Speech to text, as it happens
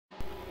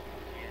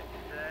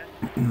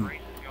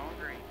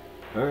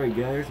Alright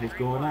guys, what's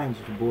going on? It's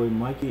your boy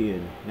Mikey,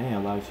 and man, a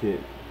lot of shit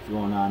is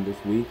going on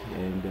this week,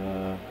 and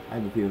I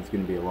have a feeling it's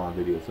going to be a long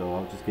video, so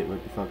I'll just get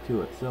right the fuck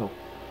to it. So,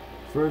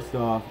 first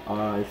off,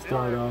 it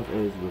started off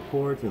as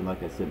reports, and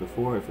like I said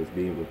before, if it's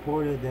being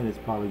reported, then it's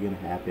probably going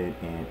to happen,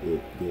 and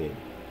it did.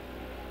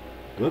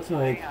 Looks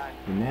like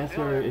the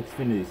NASCAR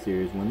Xfinity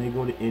Series, when they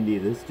go to Indy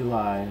this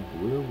July,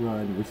 will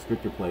run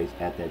restrictor plates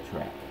at that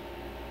track.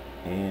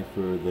 And for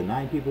the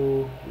 9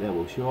 people that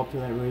will show up to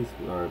that race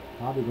are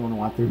probably going to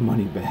want their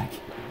money back.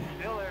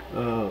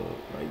 Oh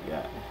my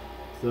god.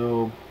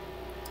 So,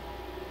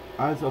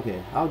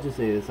 okay, I'll just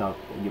say this out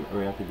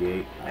right out the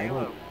gate.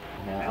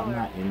 I'm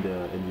not into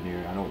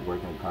engineering. I don't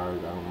work on cars.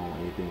 I don't know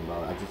anything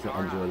about it. I just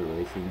enjoy the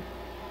racing.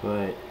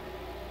 But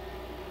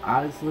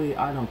honestly,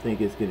 I don't think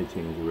it's going to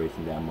change the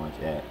racing that much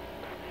at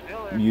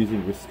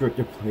using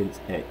restrictor plates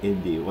at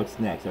Indy. What's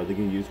next? Are they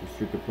going to use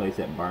restrictor plates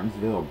at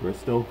Barnesville or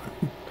Bristol?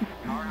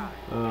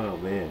 Oh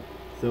man.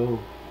 So,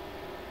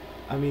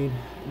 I mean,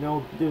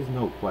 no, there's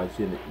no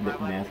question that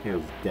NASCAR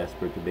is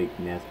desperate to make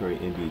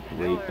NASCAR Indy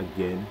great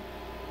again,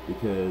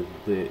 because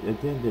the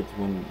attendance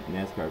when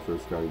NASCAR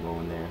first started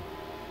going there,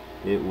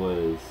 it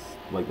was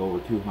like over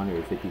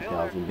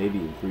 250,000, maybe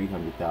even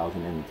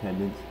 300,000 in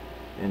attendance.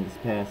 And this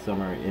past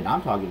summer, and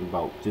I'm talking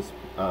about just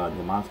the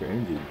Monster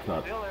Energy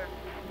Cup,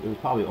 it was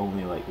probably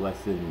only like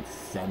less than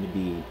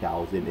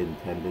 70,000 in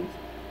attendance.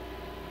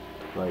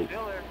 Like,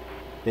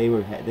 they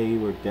were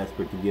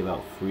desperate to give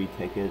out free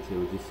tickets. It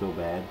was just so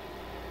bad.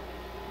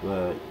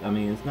 But I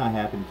mean, it's not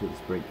happening to the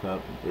Sprint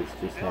Cup. It's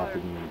just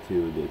happening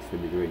to the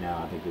Xfinity right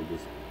now. I think they're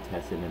just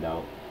testing it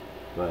out.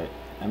 But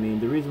I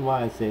mean, the reason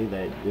why I say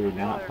that they're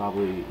not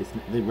probably,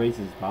 the race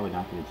is probably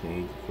not going to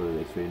change for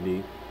the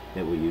Xfinity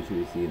that we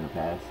usually see in the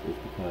past, is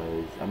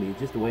because I mean,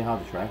 just the way how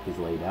the track is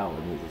laid out. I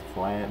mean, it's a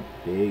flat,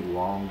 big,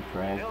 long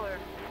track.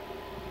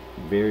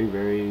 Very,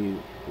 very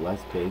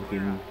less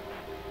banking.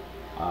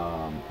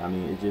 I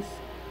mean, it just,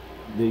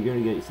 they're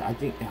gonna get. I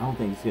don't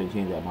think it's gonna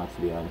change that much,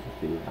 to be honest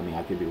with you. I mean,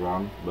 I could be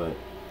wrong, but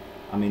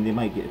I mean, they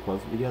might get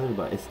closer together,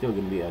 but it's still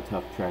gonna be a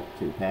tough track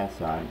to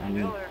pass on. I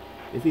mean,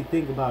 if you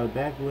think about it,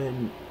 back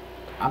when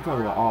I'm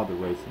talking about all the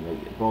racing,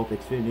 like both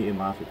Xfinity and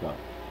Monster Cup,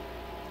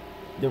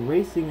 the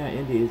racing at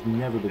Indy has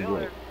never been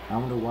great. I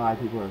don't know why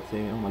people are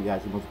saying, "Oh my God,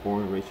 it's the most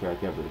boring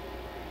racetrack ever."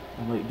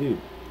 I'm like,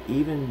 dude,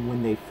 even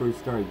when they first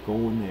started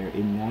going there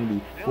in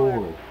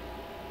 '94,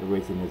 the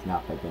racing has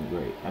not been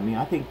great. I mean,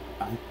 I think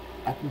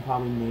I can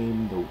probably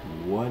name the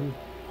one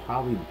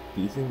probably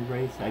decent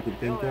race I could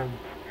think of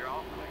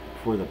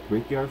for the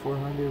Brickyard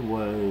 400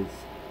 was,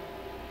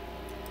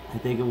 I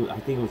think it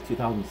was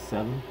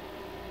 2007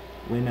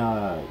 when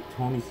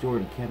Tony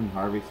Stewart and Kevin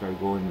Harvick started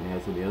going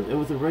as somebody else. It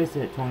was a race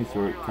that Tony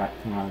Stewart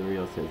came on the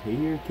radio and said, "Hey,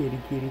 here, kitty,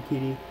 kitty,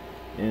 kitty,"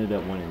 ended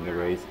up winning the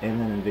race. And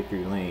then in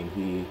Victory Lane,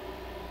 he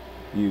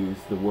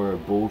used the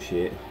word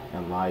bullshit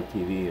on live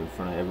TV in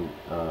front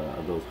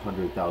of those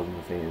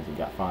 100,000 fans and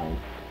got fined.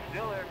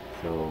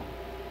 So,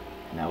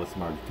 and that was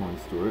smart to Tony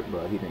Stewart,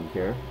 but he didn't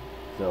care.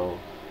 So,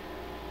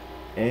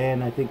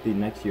 and I think the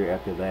next year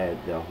after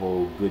that, the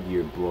whole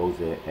Goodyear blows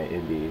it at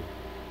Indy,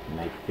 and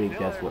I think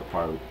that's what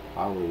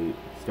probably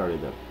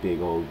started a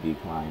big old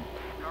decline.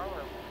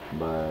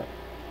 But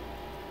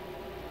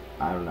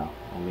I don't know.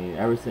 I mean,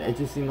 it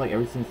just seemed like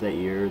ever since that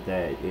year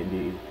that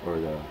Indy, or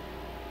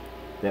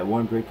that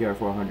one Brickyard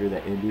 400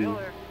 that Indy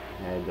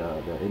had,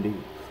 the Indy,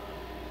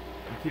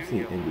 I keep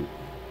saying Indy.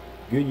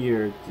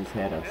 Goodyear just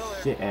had a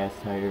shit ass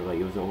tire. Like,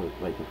 it was always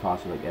like a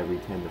caution like every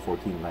 10 to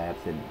 14 laps,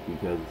 and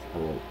because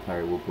the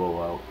tire will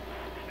blow out.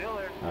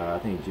 I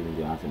think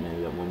Jimmy Johnson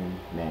ended up winning.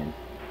 Man,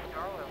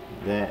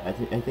 that I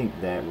think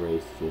that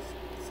race just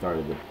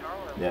started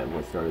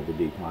what started the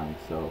decline.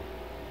 So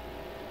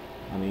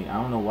I mean, I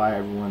don't know why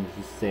everyone's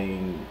just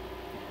saying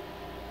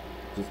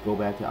just go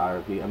back to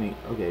IRP. I mean,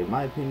 okay, in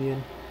my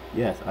opinion,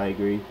 yes, I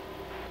agree.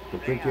 The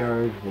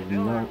Brickyard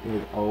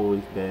has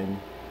always been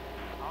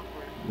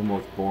the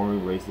most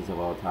boring races of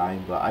all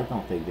time, but I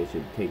don't think they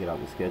should take it off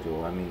the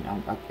schedule. I mean,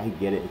 I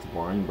get it, it's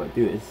boring, but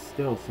dude, it's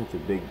still such a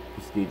big,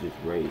 prestigious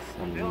race.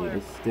 I mean,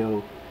 it's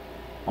still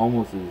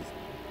almost as,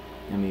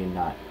 I mean,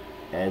 not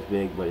as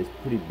big, but it's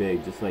pretty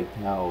big, just like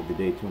how the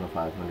Daytona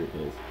 500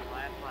 is.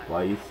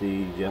 Why you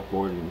see Jeff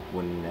Gordon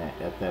winning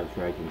at that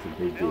track, it's a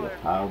big deal.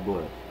 Kyle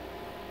Busch,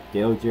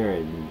 Dale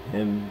Jarrett, and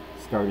him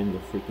starting the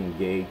freaking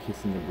gay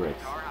kissing the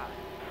bricks.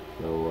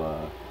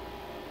 So,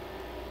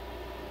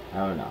 I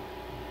don't know.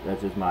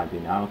 That's just my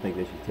opinion. I don't think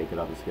they should take it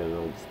off the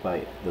schedule,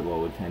 despite the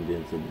low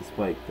attendance and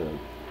despite the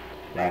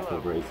lack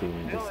of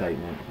racing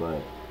excitement.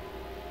 But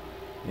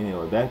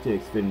anyway, back to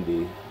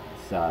Xfinity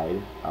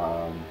side.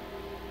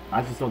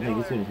 I just don't think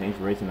it's going to change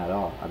racing at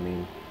all. I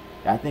mean,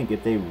 I think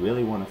if they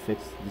really want to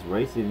fix this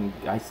racing,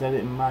 I said it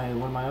in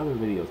one of my other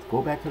videos.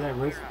 Go back to that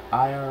race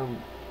IR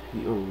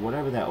or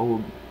whatever that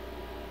old.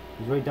 It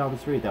was right down the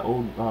street. That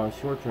old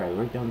short track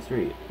right down the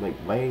street, like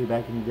way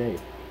back in the day.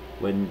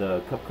 When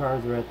the Cup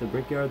cars are at the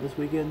Brickyard this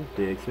weekend,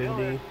 the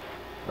Xfinity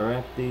are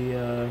at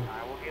the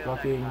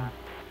fucking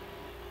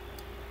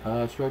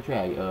short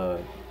track,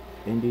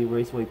 Indy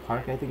Raceway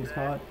Park, I think it's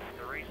called.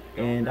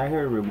 And I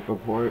heard a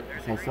report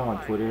I saw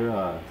on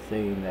Twitter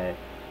saying that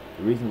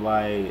the reason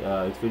why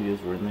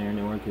Xfinity's were in there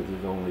anymore because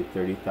there's only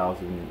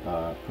 30,000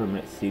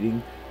 permanent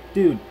seating.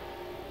 Dude,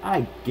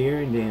 I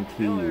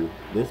guarantee you,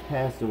 this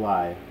past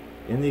July,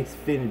 in the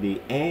Xfinity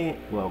and,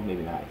 well,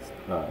 maybe not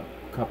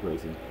Cup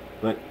racing,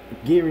 but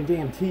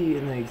guarantee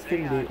in the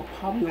Xfinity,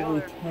 probably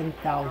only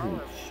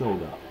 10,000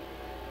 showed up.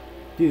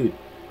 Dude,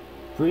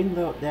 bring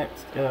that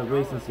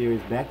racing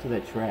series back to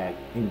that track,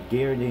 and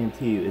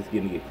guarantee you it's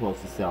going to get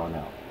close to selling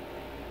out.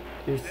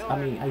 I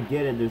mean, I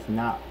get it, there's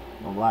not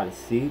a lot of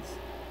seats,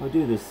 but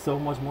dude, there's so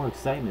much more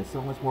excitement,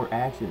 so much more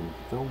action,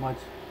 so much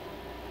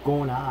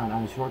going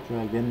on a short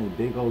track than the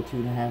big old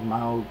 2.5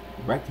 mile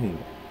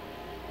rectangle.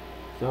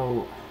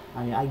 So,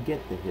 I mean, I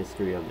get the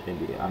history of the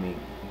Indy. I mean,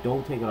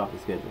 don't take it off the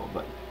schedule,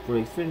 but for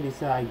the Xfinity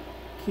side,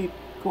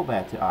 go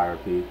back to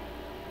IRP,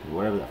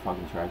 whatever that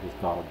fucking track is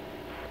called.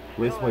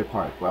 Raceway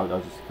Park, well,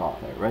 I'll just call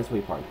it that.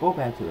 Raceway Park, go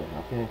back to that,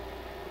 okay?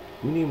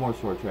 We need more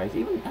short tracks.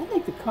 Even, I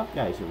think the Cup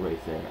guys should race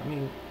there. I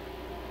mean,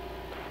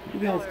 you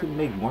guys can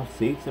make more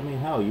seats. I mean,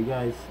 hell, you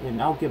guys,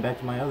 and I'll get back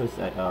to my other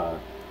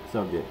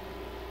subject.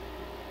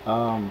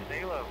 I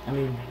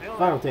mean,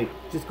 final take,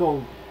 just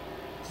go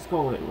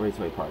at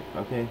Raceway Park,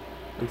 okay?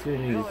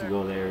 Xfinity needs to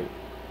go there.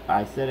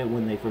 I said it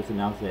when they first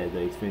announced that the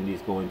Xfinity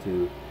is going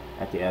to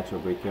at the actual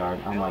Brickyard.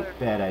 I'm like,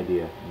 bad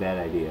idea.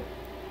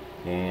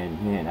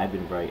 And man, I've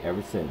been right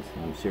ever since.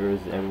 I'm sure as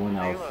everyone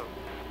else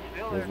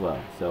as well.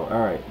 So,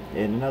 alright.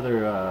 And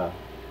another,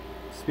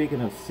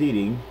 speaking of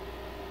seating,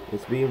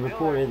 it's being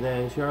reported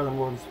that Charlotte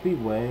Motor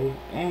Speedway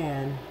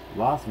and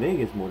Las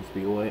Vegas Motor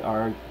Speedway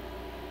are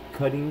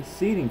cutting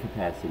seating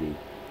capacity.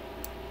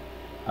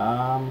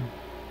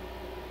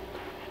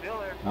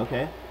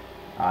 Okay.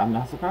 I'm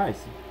not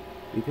surprised.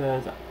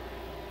 Because,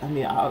 I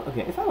mean,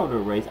 okay, if I go to a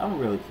race, I don't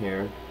really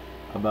care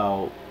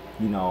about,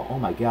 you know, oh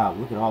my god,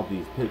 look at all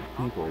these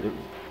people.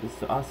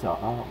 It's us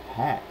all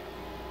packed.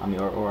 I mean,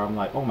 or I'm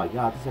like, oh my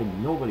god, there's like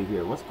nobody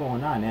here. What's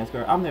going on,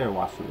 NASCAR? I'm there to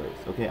watch the race,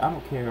 okay? I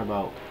don't care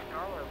about,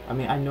 I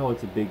mean, I know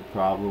it's a big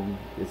problem.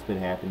 It's been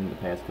happening the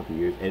past couple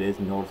years. It is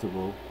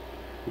noticeable.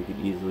 You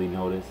can easily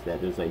notice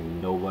that there's like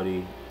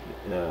nobody,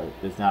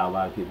 there's not a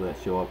lot of people that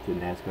show up to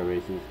NASCAR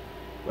races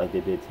like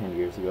they did 10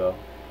 years ago.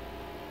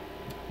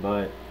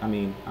 But, I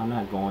mean, I'm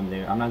not going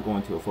there. I'm not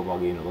going to a football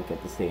game to look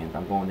at the stands.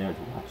 I'm going there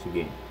to watch the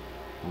game.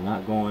 I'm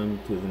not going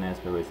to the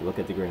NASCAR race to look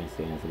at the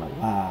grandstands. I'm like,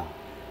 wow,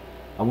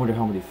 I wonder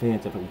how many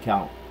fans, if I can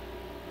count,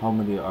 how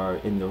many are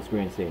in those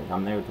grandstands.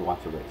 I'm there to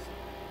watch the race.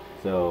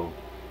 So,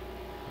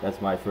 that's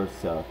my first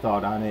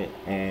thought on it.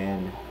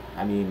 And,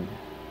 I mean,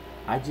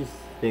 I just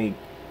think,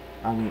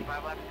 I mean,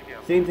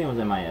 same thing with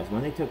MIS.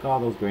 When they took all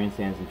those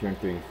grandstands in turn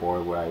 3 and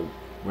 4,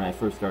 when I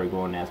first started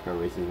going NASCAR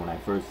races, when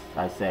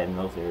I sat in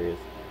those areas,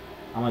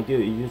 I'm like,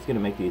 dude, you're just gonna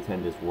make the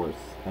attendance worse.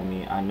 I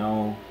mean, I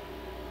know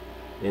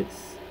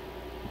it's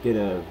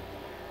gonna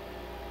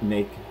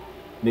make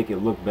it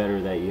look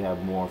better that you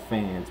have more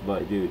fans,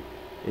 but dude,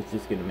 it's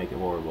just gonna make it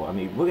horrible. I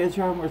mean, look at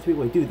Charlotte Motor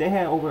Speedway, dude. They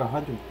had over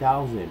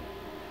 100,000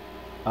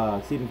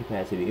 seating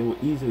capacity. It was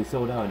easily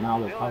sold out, and now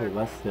they're probably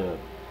less to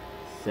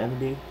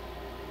 70,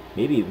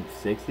 maybe even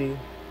 60.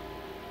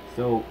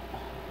 So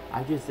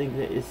I just think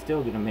that it's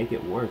still gonna make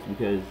it worse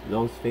because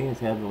those fans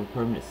have no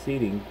permanent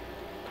seating.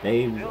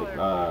 They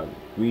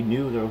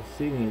renew those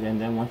seatings,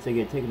 and then once they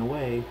get taken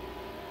away,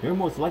 you're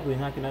most likely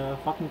not gonna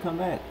fucking come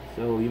back.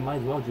 So you might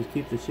as well just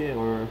keep the shit,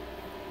 or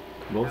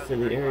most of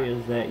the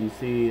areas that you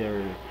see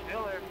are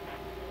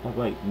have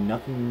like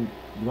nothing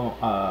going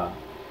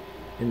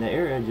in the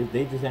area.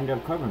 They just ended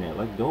up covering it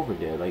like Dover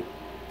did. Like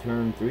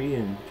turn 3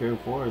 and turn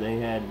 4, they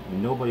had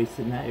nobody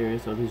sit in that area,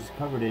 so they just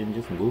covered it and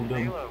just moved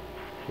them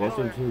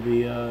closer to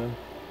the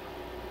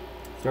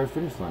start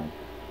finish line.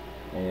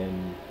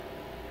 And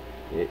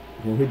it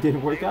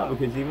didn't work out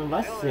because even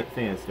less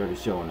fans started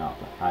showing up.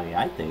 I mean,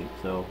 I think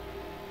so.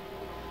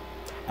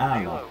 I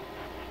don't know.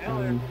 I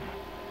mean,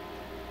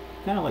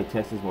 kind of like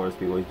Texas Motor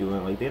Speedway's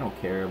doing. Like, they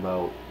don't care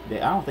about. I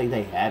don't think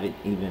they haven't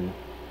even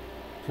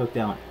took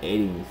down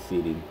any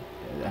seating.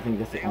 I think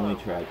that's the only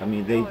track. I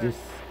mean,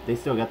 they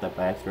still got the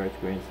backstretch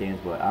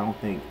grandstands, but I don't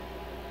think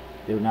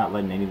they're not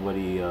letting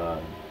anybody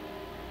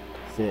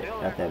sit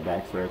at that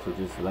backstretch, or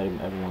just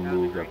letting everyone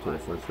move up to the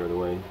first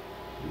straightaway.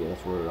 Yeah,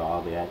 that's where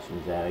all the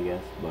action's at, I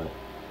guess. But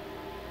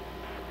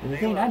and the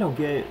thing I don't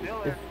get,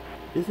 if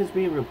this is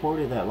being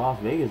reported that Las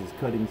Vegas is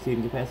cutting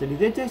seating capacity,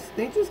 they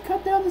just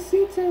cut down the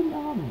seats in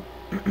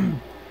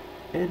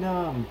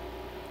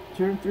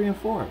turn 3 and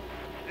 4,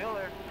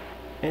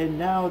 and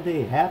now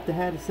they have to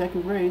have a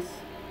second race.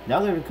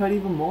 Now they're gonna cut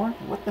even more.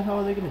 What the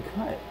hell are they gonna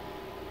cut?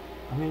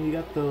 I mean, you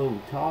got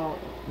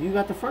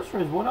the first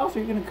race. What else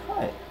are you gonna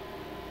cut?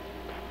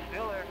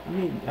 I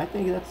mean, I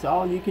think that's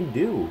all you can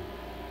do.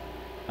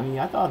 I mean,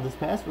 I thought this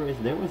past race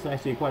there was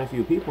actually quite a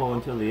few people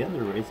until the end of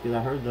the race, because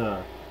I heard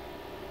the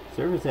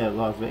service at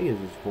Las Vegas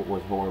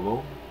was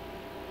horrible.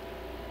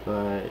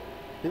 But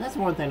that's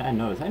one thing I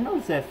noticed. I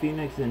noticed that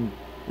Phoenix and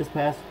this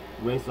past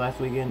race last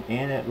weekend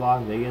and at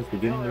Las Vegas,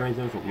 beginning of the race,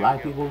 there was a lot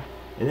of people,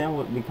 and then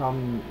what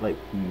become like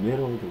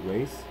middle of the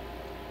race,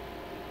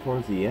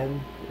 towards the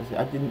end.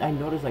 I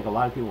noticed like a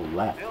lot of people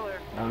left.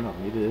 I don't know,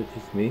 maybe it's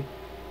just me.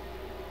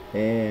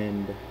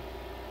 And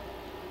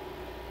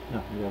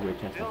no, we got a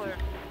text message.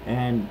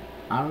 And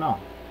I don't know.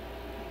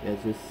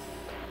 It's just,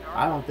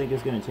 I don't think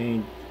it's gonna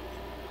change.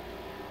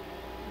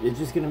 It's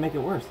just gonna make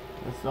it worse.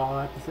 That's all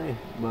I have to say.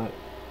 But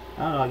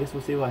I don't know. I guess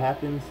we'll see what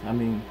happens. I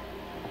mean,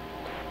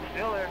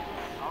 yeah,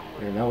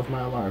 that was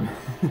my alarm.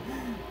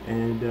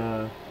 And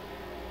I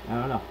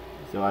don't know.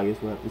 So I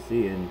guess we'll have to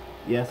see. And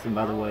yes, and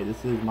by the way,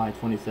 this is my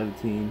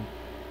 2017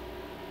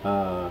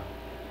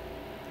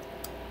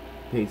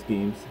 paid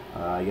schemes.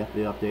 I got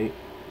the update,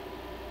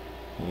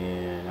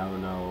 and I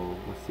don't know.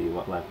 Let's see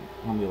what left.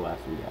 How many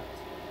laps we got?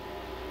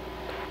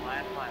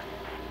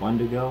 One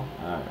to go.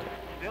 All right.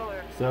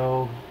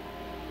 So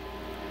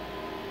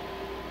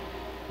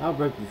I'll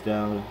break this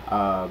down.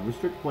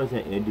 Restrictor plays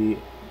at Indy.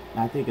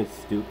 I think it's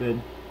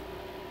stupid,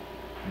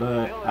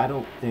 but I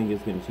don't think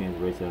it's going to change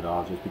the racing at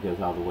all, just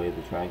because of the way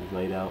the track is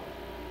laid out.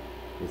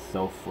 It's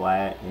so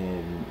flat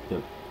in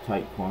the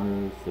tight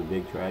corners, the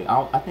big track.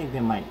 I think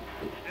they're not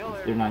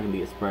going to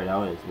be spread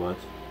out as much,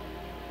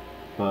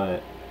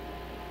 but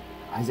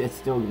it's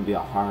still going to be a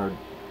hard,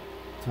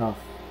 tough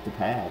to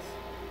pass,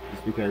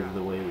 just because of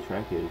the way the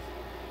track is.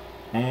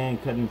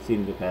 And cutting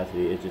seating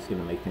capacity is just going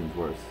to make things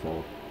worse.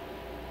 So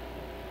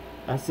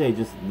I say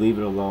just leave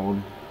it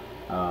alone.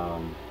 Nah,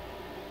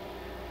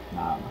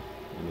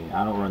 I mean,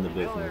 I don't run the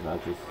business.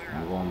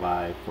 I'm going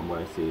by from what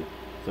I see.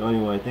 So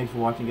anyway, thanks for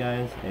watching,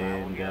 guys,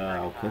 and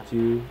I'll catch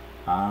you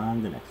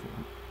on the next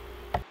one.